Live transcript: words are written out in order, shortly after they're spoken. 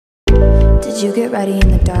Did you get ready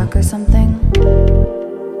in the dark or something?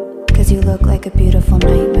 'Cause you look like a beautiful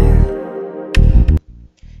nightmare.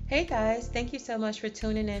 Hey guys, thank you so much for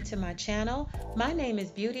tuning in to my channel. My name is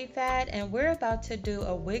BeautiFAHT and we're about to do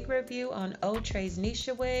a wig review on Outre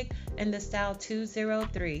Neesha Wig in the style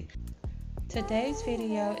 203. Today's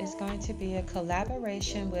video is going to be a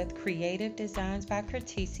collaboration with Creative Designs by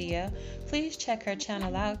Curtisia. Please check her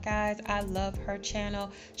channel out, guys. I love her channel.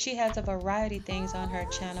 She has a variety of things on her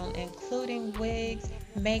channel, including wigs,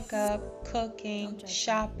 makeup, cooking,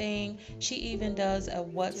 shopping. She even does a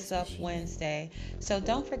What's Up Wednesday. So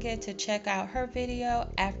don't forget to check out her video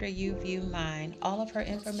after you view mine. All of her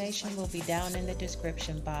information will be down in the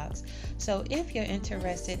description box. So if you're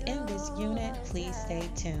interested in this unit, please stay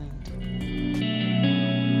tuned.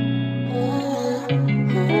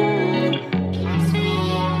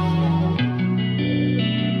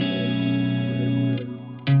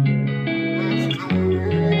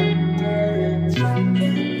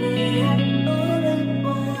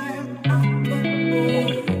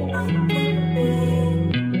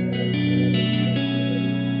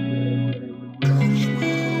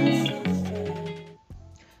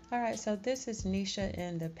 Alright, so this is Neesha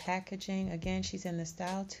in the packaging. Again, she's in the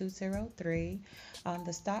style 203.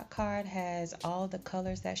 The stock card has all the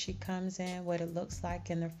colors that she comes in, what it looks like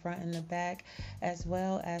in the front and the back, as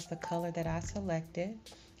well as the color that I selected.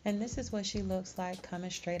 And this is what she looks like coming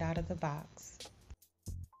straight out of the box.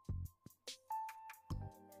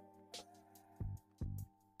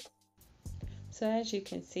 So as you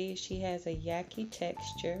can see, she has a yaki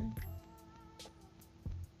texture.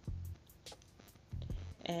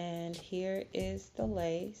 And here is the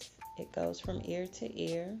lace. It goes from ear to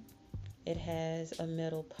ear. It has a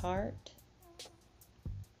middle part,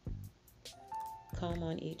 comb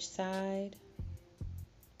on each side,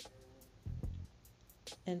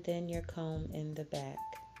 and then your comb in the back.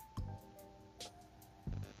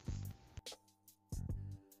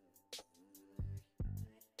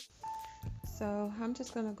 So I'm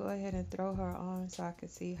just going to go ahead and throw her on so I can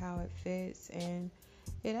see how it fits, and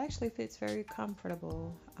it actually fits very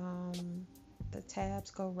comfortable. The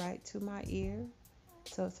tabs go right to my ear,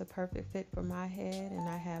 so it's a perfect fit for my head, and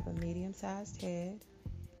I have a medium-sized head.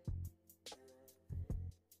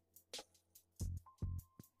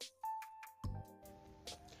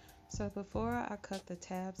 So before I cut the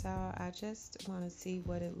tabs out, I just want to see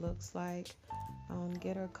what it looks like.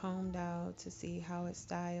 Get her combed out to see how it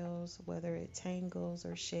styles, whether it tangles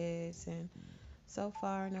or sheds, and so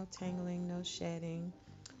far no tangling, no shedding.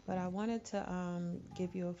 But I wanted to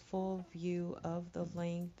give you a full view of the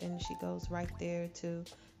length, and she goes right there to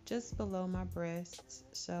just below my breasts.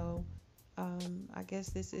 So I guess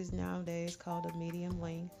this is nowadays called a medium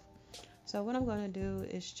length. So what I'm going to do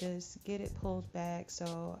is just get it pulled back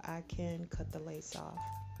so I can cut the lace off.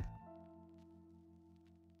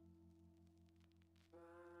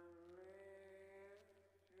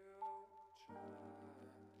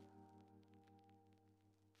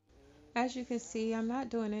 As you can see, I'm not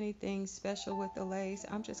doing anything special with the lace.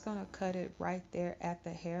 I'm just going to cut it right there at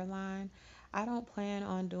the hairline. I don't plan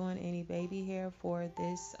on doing any baby hair for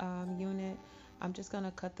this unit. I'm just going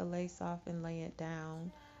to cut the lace off and lay it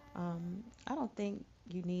down. I don't think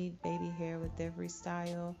you need baby hair with every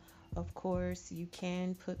style. Of course, you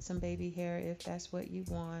can put some baby hair if that's what you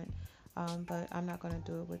want, but I'm not going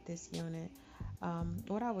to do it with this unit.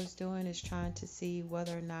 What I was doing is trying to see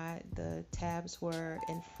whether or not the tabs were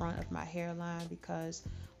in front of my hairline, because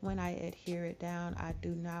when I adhere it down, I do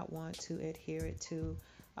not want to adhere it to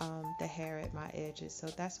the hair at my edges. So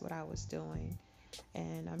that's what I was doing.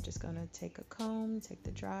 And I'm just going to take a comb, take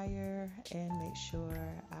the dryer, and make sure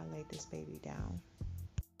I lay this baby down.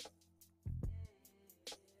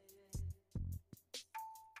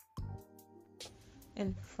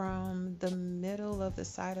 And from the middle of the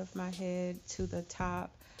side of my head to the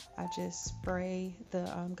top, I just spray the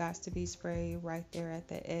Gots to Be spray right there at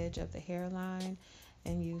the edge of the hairline,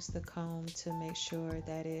 and use the comb to make sure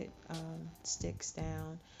that it sticks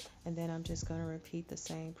down. And then I'm just going to repeat the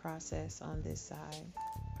same process on this side.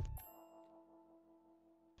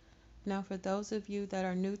 Now, for those of you that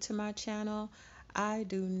are new to my channel, I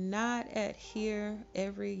do not adhere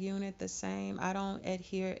every unit the same. I don't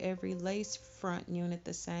adhere every lace front unit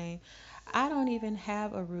the same. I don't even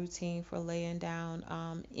have a routine for laying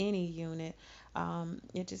down any unit.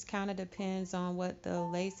 It just kind of depends on what the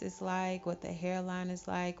lace is like, what the hairline is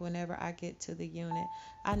like whenever I get to the unit.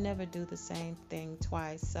 I never do the same thing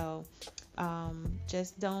twice. So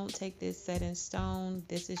just don't take this set in stone.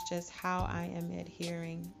 This is just how I am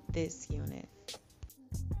adhering this unit.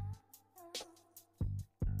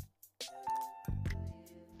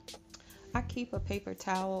 I keep a paper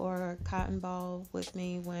towel or a cotton ball with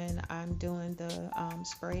me when I'm doing the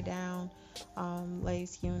spray down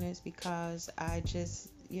lace units, because I just,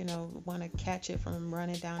 you know, want to catch it from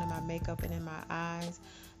running down in my makeup and in my eyes.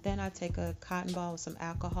 Then I take a cotton ball with some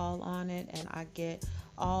alcohol on it, and I get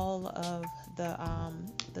all of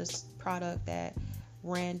the product that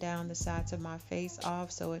ran down the sides of my face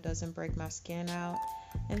off so it doesn't break my skin out.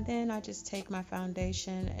 And then I just take my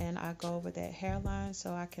foundation and I go over that hairline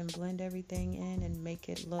so I can blend everything in and make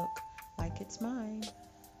it look like it's mine.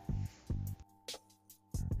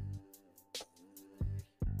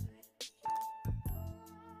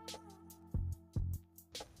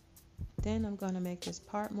 Then I'm going to make this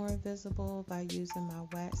part more visible by using my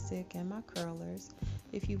wax stick and my curlers.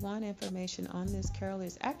 If you want information on this curler,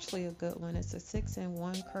 it's actually a good one. It's a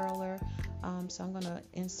 6-in-1 curler. So I'm going to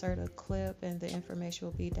insert a clip, and the information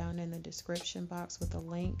will be down in the description box with a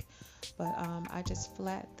link. But I just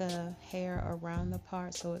flat the hair around the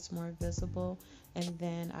part so it's more visible, and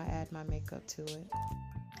then I add my makeup to it.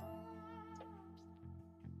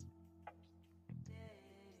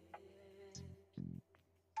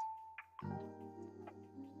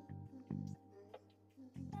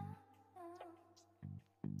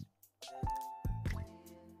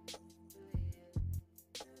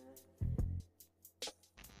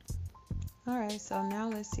 Alright, so now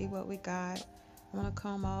let's see what we got. I'm going to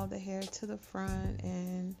comb all the hair to the front,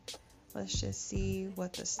 and let's just see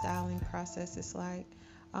what the styling process is like.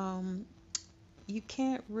 You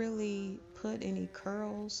can't really put any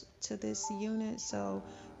curls to this unit, so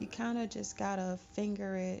you kind of just gotta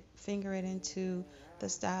finger it into the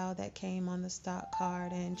style that came on the stock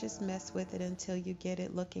card, and just mess with it until you get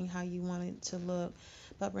it looking how you want it to look.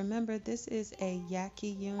 But remember, this is a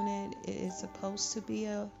yaki unit. It is supposed to be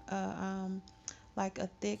like a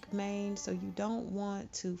thick mane, so you don't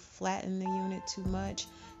want to flatten the unit too much.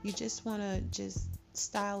 You just want to just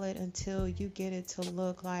style it until you get it to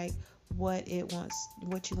look like what you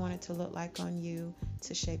want it to look like on you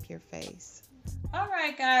to shape your face. All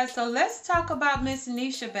right, guys, so let's talk about Miss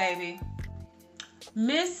Neesha, baby.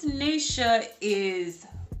 Miss Neesha is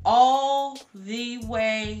all the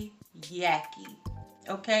way yaki.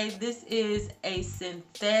 Okay, this is a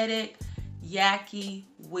synthetic yaki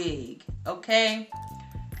wig. Okay,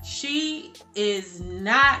 she is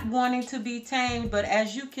not wanting to be tamed, but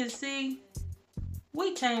as you can see,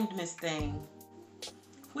 we tamed Miss Thing.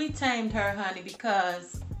 We tamed her, honey,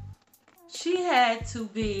 because she had to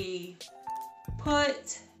be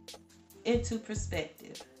put into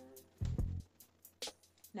perspective.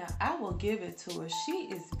 Now, I will give it to her. She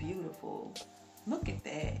is beautiful. Look at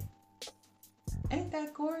that. Ain't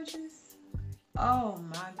that gorgeous? Oh,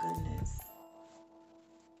 my goodness.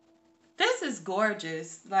 This is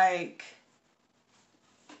gorgeous. Like,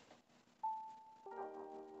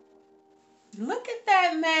 look at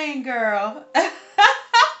that mane, girl.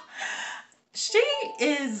 She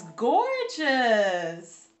is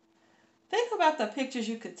gorgeous. Think about the pictures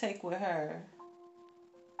you could take with her.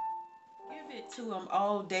 Give it to them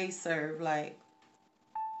all day serve, like.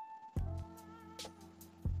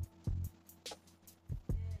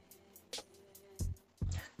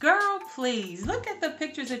 Girl, please, look at the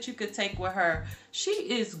pictures that you could take with her. She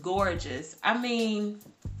is gorgeous. I mean,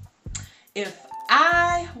 if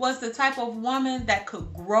I was the type of woman that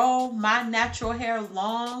could grow my natural hair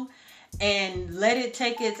long and let it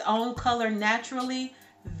take its own color naturally,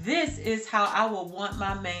 this is how I would want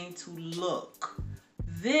my mane to look.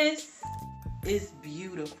 This is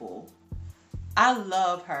beautiful. I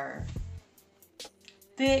love her.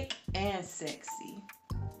 Thick and sexy.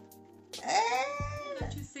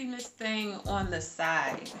 Let you see this thing on the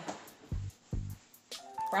side.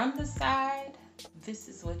 From the side, this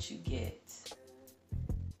is what you get.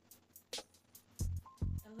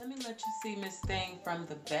 And let me let you see Miss Thing from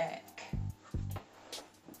the back.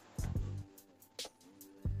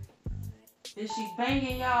 Is she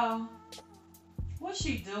banging, y'all? What's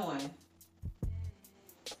she doing?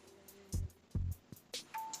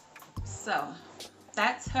 So,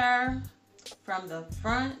 that's her from the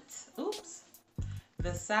front, oops,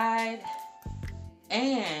 the side,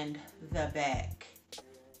 and the back.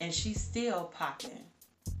 And she's still popping.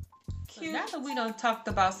 So now that we done talked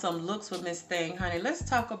about some looks with Miss Thing, honey, let's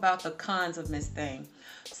talk about the cons of Miss Thing.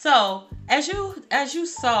 So, as you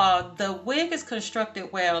saw, the wig is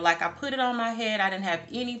constructed well. Like, I put it on my head. I didn't have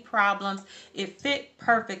any problems. It fit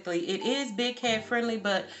perfectly. It is big head friendly,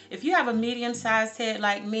 but if you have a medium-sized head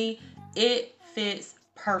like me, it fits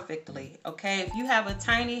perfectly. Okay, if you have a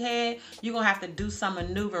tiny head, you're gonna have to do some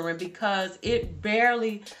maneuvering because it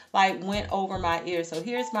barely like went over my ear. So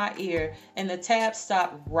here's my ear, and the tab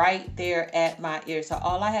stopped right there at my ear. So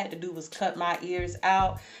all I had to do was cut my ears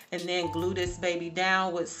out and then glue this baby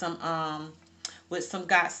down with some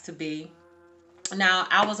Gots to Be. Now,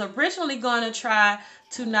 I was originally going to try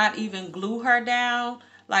to not even glue her down.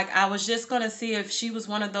 Like, I was just going to see if she was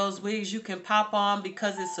one of those wigs you can pop on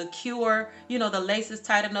because it's secure. You know, the lace is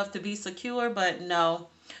tight enough to be secure, but no,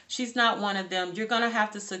 she's not one of them. You're going to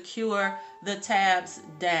have to secure the tabs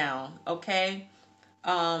down, okay?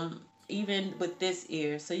 Even with this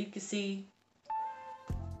ear. So you can see,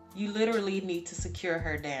 you literally need to secure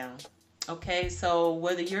her down. Okay, so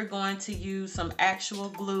whether you're going to use some actual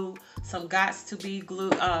glue, some Gots to Be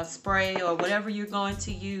glue spray, or whatever you're going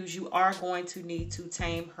to use, you are going to need to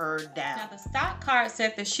tame her down. Now, the stock card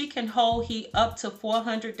said that she can hold heat up to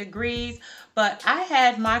 400 degrees, but I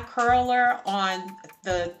had my curler on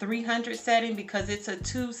the 300 setting because it's a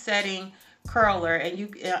 2-setting curler, and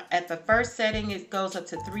you at the first setting it goes up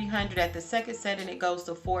to 300, at the second setting it goes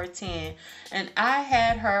to 410, and I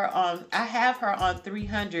have her on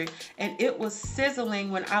 300, and it was sizzling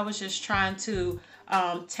when I was just trying to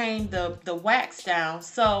tame the wax down.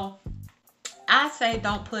 So I say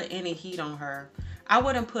don't put any heat on her. I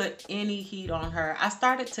wouldn't put any heat on her. I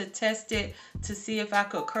started to test it to see if I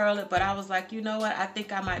could curl it, but I was like, you know what? I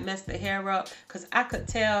think I might mess the hair up because I could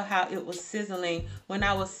tell how it was sizzling when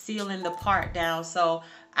I was sealing the part down. So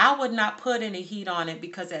I would not put any heat on it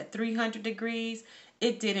because at 300 degrees,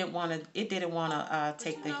 it didn't want to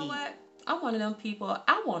take the heat. What? I'm one of them people.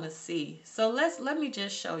 I want to see. So let me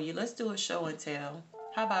just show you. Let's do a show and tell.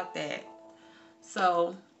 How about that?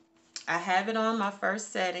 So I have it on my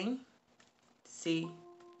first setting. See,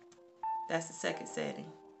 that's the second setting.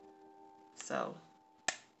 So,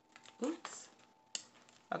 oops.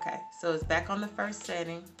 Okay, so it's back on the first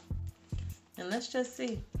setting. And let's just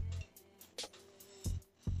see.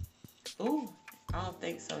 Ooh, I don't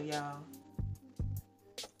think so, y'all.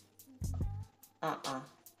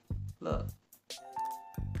 Look.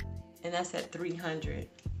 And that's at 300.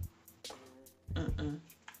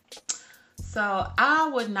 So, I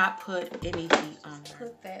would not put any heat on her.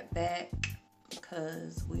 Put that back,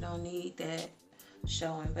 because we don't need that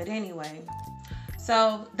showing. But anyway,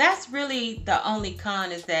 so that's really the only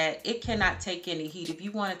con, is that it cannot take any heat. If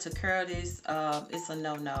you wanted to curl this, it's a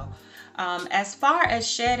no-no. As far as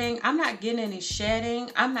shedding, I'm not getting any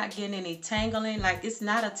shedding. I'm not getting any tangling. Like, it's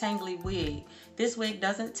not a tangly wig. This wig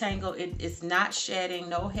doesn't tangle. It's not shedding.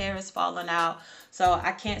 No hair is falling out. So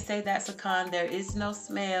I can't say that's a con. There is no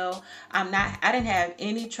smell. I didn't have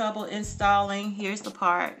any trouble installing. Here's the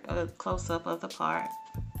part, a close-up of the part.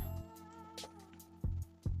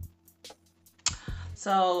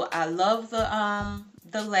 So I love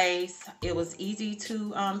the lace. It was easy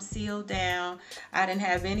to seal down. I didn't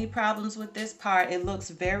have any problems with this part. It looks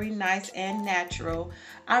very nice and natural.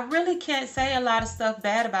 I really can't say a lot of stuff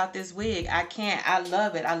bad about this wig. I can't. I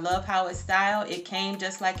love it. I love how it's styled. It came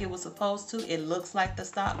just like it was supposed to. It looks like the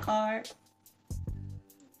stock card.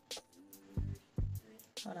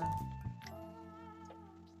 Hold on.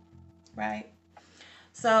 Right?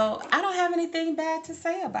 So I don't have anything bad to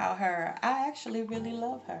say about her. I actually really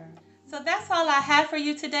love her. So that's all I have for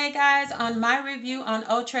you today, guys, on my review on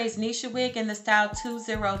Outre Neesha Wig in the style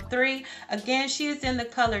 203. Again, she is in the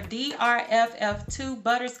color DRFF2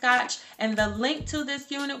 Butterscotch, and the link to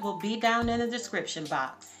this unit will be down in the description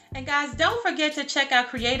box. And guys, don't forget to check out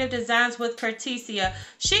Creative Designs with Curtisia.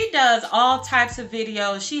 She does all types of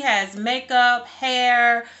videos. She has makeup,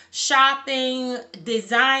 hair, shopping,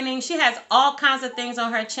 designing. She has all kinds of things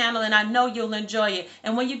on her channel, and I know you'll enjoy it.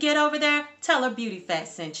 And when you get over there, tell her BeautiFAHT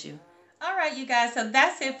sent you. All right, you guys, so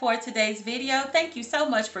that's it for today's video. Thank you so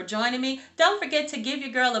much for joining me. Don't forget to give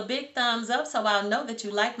your girl a big thumbs up so I'll know that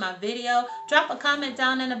you like my video. Drop a comment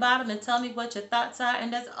down in the bottom and tell me what your thoughts are.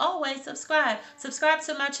 And as always, subscribe. Subscribe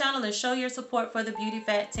to my channel and show your support for the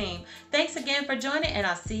BeautiFAHT team. Thanks again for joining, and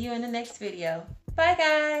I'll see you in the next video. Bye,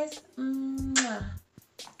 guys.